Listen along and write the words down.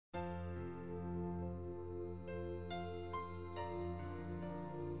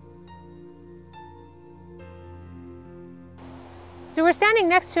So we're standing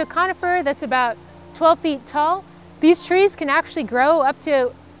next to a conifer that's about 12 feet tall. These trees can actually grow up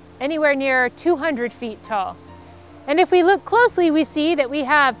to anywhere near 200 feet tall. And if we look closely, we see that we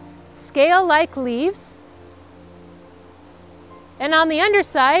have scale-like leaves. And on the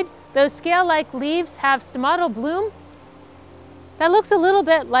underside, those scale-like leaves have stomatal bloom that looks a little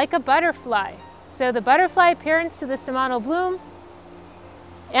bit like a butterfly. So the butterfly appearance to the stomatal bloom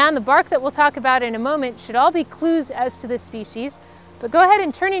and the bark that we'll talk about in a moment should all be clues as to this species. But go ahead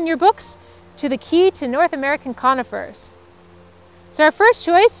and turn in your books to the key to North American conifers. So our first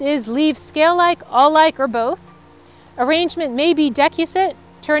choice is leaves scale-like, awl-like, or both. Arrangement may be decussate,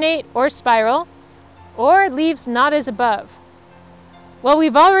 ternate, or spiral, or leaves not as above. Well,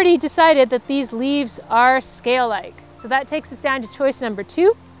 we've already decided that these leaves are scale-like, so that takes us down to choice number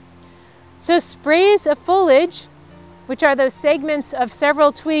 2. So sprays of foliage, which are those segments of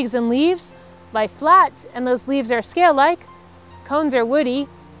several twigs and leaves, lie flat, and those leaves are scale-like. Cones are woody,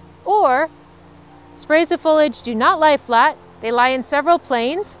 or sprays of foliage do not lie flat, they lie in several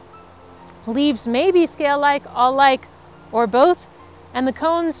planes. Leaves may be scale-like, awl-like, or both, and the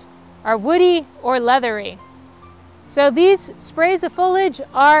cones are woody or leathery. So these sprays of foliage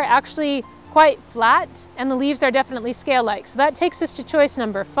are actually quite flat, and the leaves are definitely scale-like. So that takes us to choice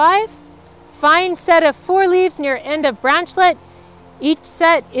number 5. Fine set of 4 leaves near end of branchlet. Each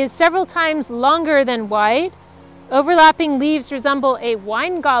set is several times longer than wide. Overlapping leaves resemble a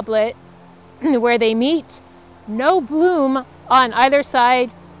wine goblet where they meet. No bloom on either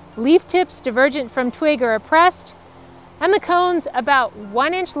side. Leaf tips divergent from twig or oppressed. And the cones about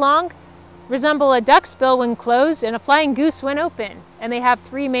 1 inch long, resemble a duck's bill when closed and a flying goose when open. And they have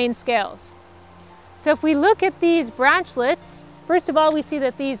 3 main scales. So if we look at these branchlets, first of all, we see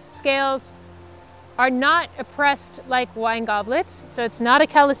that these scales are not oppressed like wine goblets. So it's not a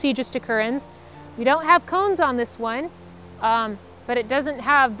calicedraous occurrence. We don't have cones on this one, but it doesn't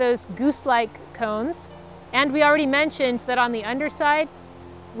have those goose-like cones. And we already mentioned that on the underside,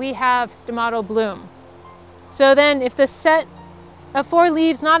 we have stomatal bloom. So then if the set of 4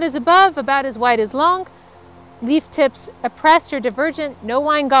 leaves not as above, about as wide as long, leaf tips oppressed or divergent, no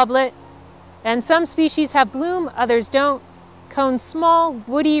wine goblet, and some species have bloom, others don't. Cones small,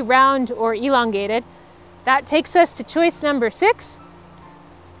 woody, round, or elongated. That takes us to choice number 6.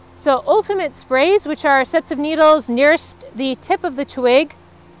 So ultimate sprays, which are sets of needles nearest the tip of the twig,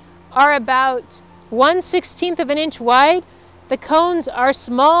 are about 1/16 of an inch wide. The cones are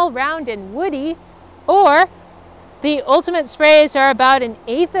small, round, and woody, or the ultimate sprays are about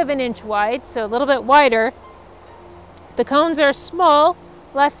 1/8 of an inch wide, so a little bit wider. The cones are small,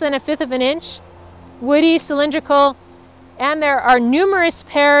 less than 1/5 of an inch, woody, cylindrical, and there are numerous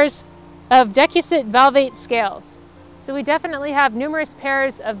pairs of decussate valvate scales. So we definitely have numerous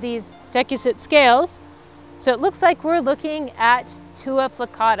pairs of these decussate scales. So it looks like we're looking at Tua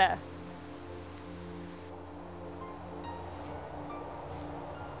plicata.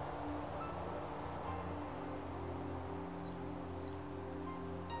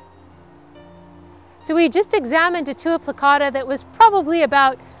 So we just examined a Tua plicata that was probably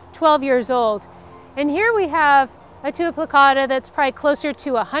about 12 years old. And here we have a Tua plicata that's probably closer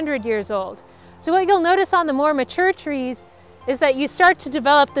to 100 years old. So what you'll notice on the more mature trees is that you start to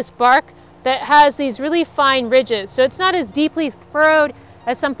develop this bark that has these really fine ridges. So it's not as deeply furrowed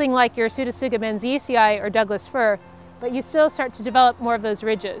as something like your Pseudotsuga menziesii or Douglas fir, but you still start to develop more of those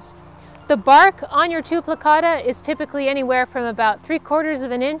ridges. The bark on your Tua plicata is typically anywhere from about 3/4 of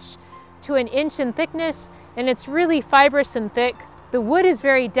an inch to 1 inch in thickness, and it's really fibrous and thick. The wood is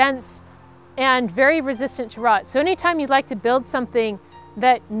very dense and very resistant to rot. So anytime you'd like to build something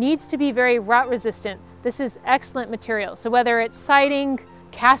that needs to be very rot resistant, this is excellent material. So whether it's siding,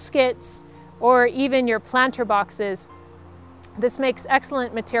 caskets, or even your planter boxes, this makes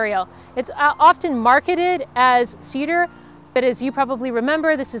excellent material. It's often marketed as cedar, but as you probably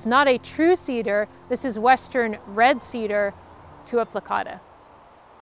remember, this is not a true cedar. This is Western red cedar Tua plicata.